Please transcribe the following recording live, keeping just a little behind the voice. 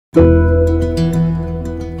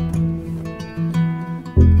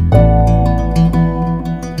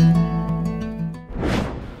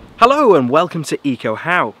Hello and welcome to Eco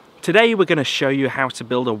How. Today we're going to show you how to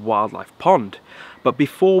build a wildlife pond. But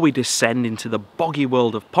before we descend into the boggy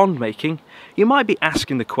world of pond making, you might be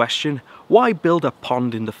asking the question, why build a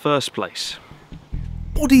pond in the first place?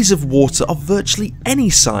 Bodies of water of virtually any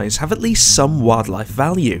size have at least some wildlife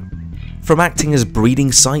value. From acting as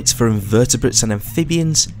breeding sites for invertebrates and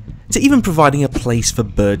amphibians, to even providing a place for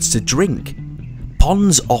birds to drink.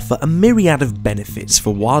 Ponds offer a myriad of benefits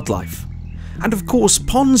for wildlife. And of course,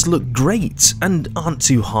 ponds look great and aren't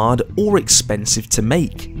too hard or expensive to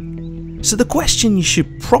make. So the question you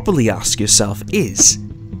should probably ask yourself is,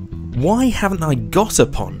 why haven't I got a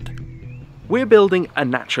pond? We're building a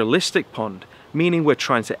naturalistic pond, meaning we're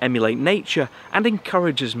trying to emulate nature and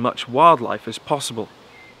encourage as much wildlife as possible.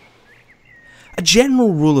 A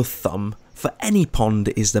general rule of thumb for any pond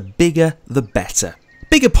is the bigger the better.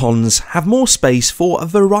 Bigger ponds have more space for a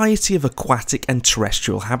variety of aquatic and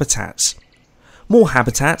terrestrial habitats. More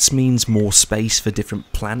habitats means more space for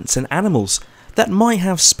different plants and animals that might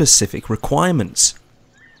have specific requirements.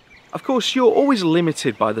 Of course, you're always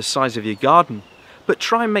limited by the size of your garden, but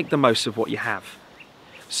try and make the most of what you have.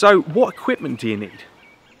 So, what equipment do you need?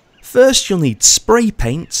 First, you'll need spray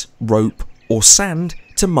paint, rope or sand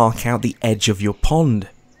to mark out the edge of your pond,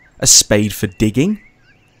 a spade for digging,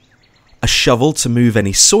 a shovel to move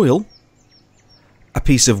any soil, a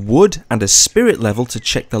piece of wood and a spirit level to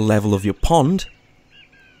check the level of your pond,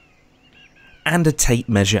 and a tape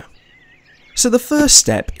measure. So the first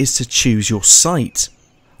step is to choose your site.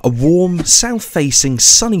 A warm, south-facing,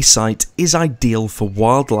 sunny site is ideal for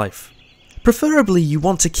wildlife. Preferably you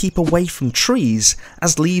want to keep away from trees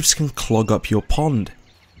as leaves can clog up your pond.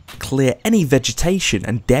 Clear any vegetation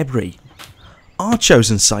and debris. Our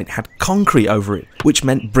chosen site had concrete over it, which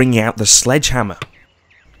meant bringing out the sledgehammer.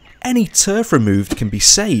 Any turf removed can be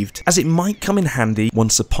saved, as it might come in handy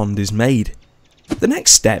once the pond is made. The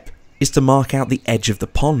next step is to mark out the edge of the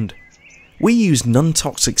pond. We use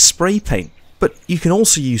non-toxic spray paint, but you can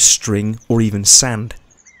also use string or even sand.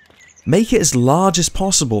 Make it as large as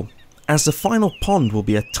possible, as the final pond will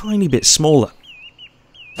be a tiny bit smaller.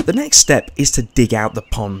 The next step is to dig out the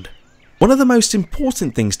pond. One of the most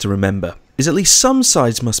important things to remember is at least some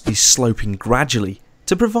sides must be sloping gradually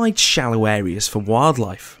to provide shallow areas for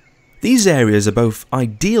wildlife. These areas are both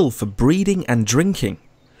ideal for breeding and drinking,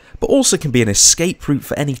 but also can be an escape route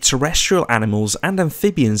for any terrestrial animals and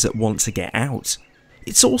amphibians that want to get out.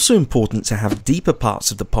 It's also important to have deeper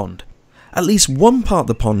parts of the pond. At least one part of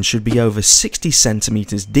the pond should be over 60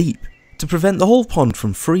 centimeters deep to prevent the whole pond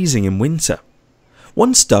from freezing in winter.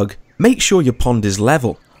 Once dug, make sure your pond is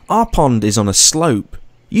level. Our pond is on a slope.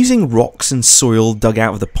 Using rocks and soil dug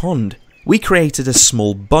out of the pond, we created a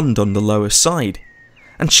small bund on the lower side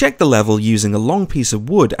and checked the level using a long piece of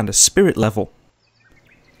wood and a spirit level.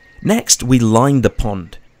 Next, we lined the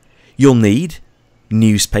pond. You'll need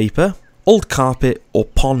newspaper, old carpet or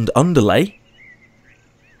pond underlay,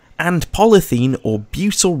 and polythene or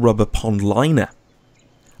butyl rubber pond liner.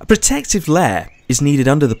 A protective layer is needed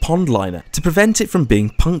under the pond liner to prevent it from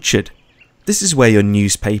being punctured. This is where your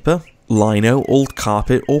newspaper, lino, old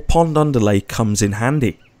carpet or pond underlay comes in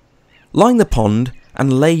handy. Line the pond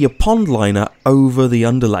and lay your pond liner over the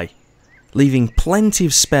underlay, leaving plenty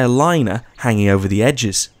of spare liner hanging over the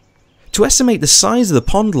edges. To estimate the size of the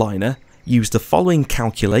pond liner, use the following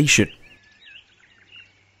calculation.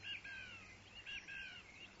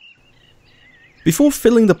 Before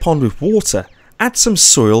filling the pond with water, add some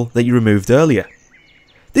soil that you removed earlier.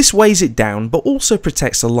 This weighs it down but also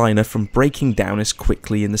protects the liner from breaking down as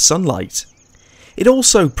quickly in the sunlight. It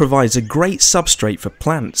also provides a great substrate for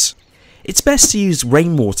plants. It's best to use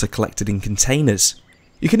rainwater collected in containers.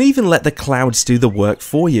 You can even let the clouds do the work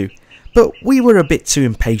for you, but we were a bit too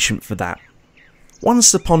impatient for that.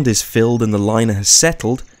 Once the pond is filled and the liner has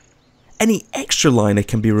settled, any extra liner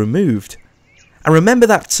can be removed. And remember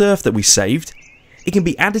that turf that we saved? It can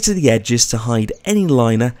be added to the edges to hide any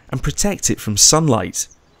liner and protect it from sunlight.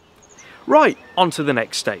 Right, on to the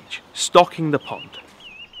next stage, stocking the pond.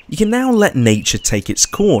 You can now let nature take its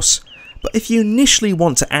course, but if you initially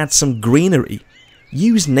want to add some greenery,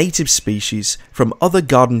 use native species from other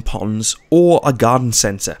garden ponds or a garden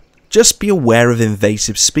centre. Just be aware of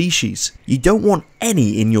invasive species. You don't want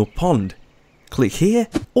any in your pond. Click here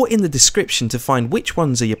or in the description to find which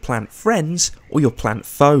ones are your plant friends or your plant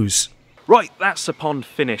foes. Right, that's the pond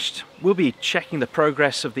finished. We'll be checking the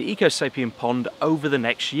progress of the Sapien pond over the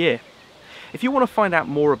next year. If you want to find out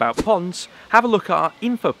more about ponds, have a look at our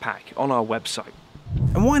info pack on our website.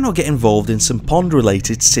 And why not get involved in some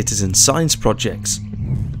pond-related citizen science projects?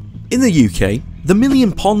 In the UK, the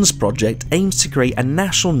Million Ponds project aims to create a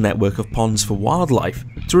national network of ponds for wildlife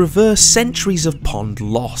to reverse centuries of pond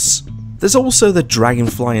loss. There's also the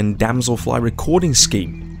Dragonfly and Damselfly Recording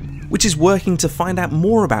Scheme, which is working to find out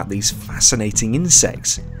more about these fascinating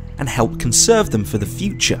insects and help conserve them for the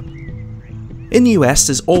future. In the US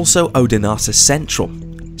there's also Odonata Central,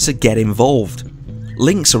 so get involved.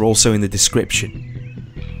 Links are also in the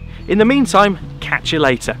description. In the meantime, catch you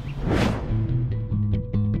later.